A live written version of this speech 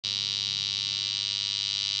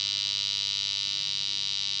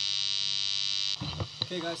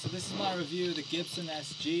Hey guys, so this is my review of the Gibson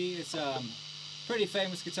SG. It's a pretty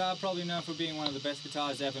famous guitar, probably known for being one of the best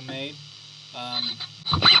guitars ever made.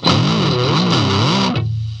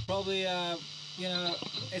 Probably, you know,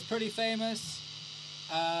 it's pretty famous.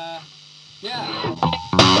 Yeah.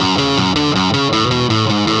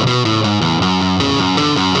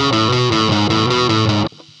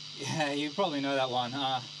 Yeah, you probably know that one.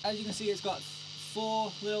 As you can see, it's got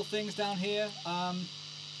 4 little things down here,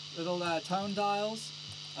 little tone dials,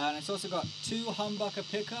 and it's also got 2 humbucker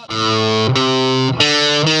pickups.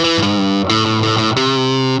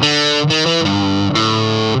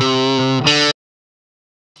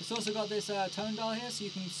 It's also got this tone dial here, so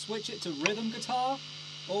you can switch it to rhythm guitar,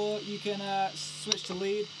 or you can switch to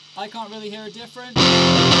lead. I can't really hear a difference.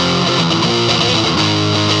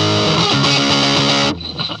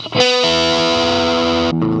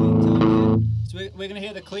 So we're going to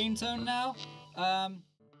hear the clean tone now.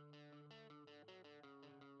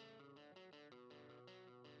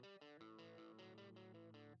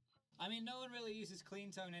 I mean, no one really uses clean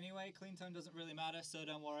tone anyway. Clean tone doesn't really matter, so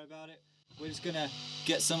don't worry about it. We're just going to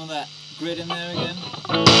get some of that grit in there again.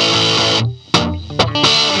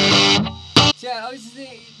 So yeah,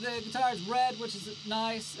 obviously the guitar is red, which is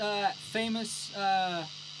nice, famous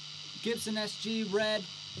Gibson SG red.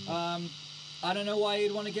 I don't know why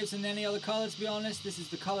you'd want a Gibson any other color, to be honest. This is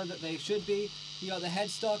the color that they should be. You got the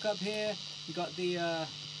headstock up here. You got the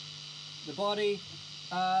body.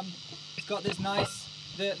 It's got this nice.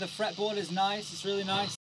 The fretboard is nice. It's really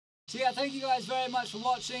nice. So yeah, thank you guys very much for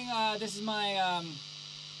watching. This is my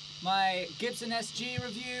my Gibson SG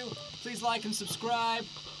review. Please like and subscribe.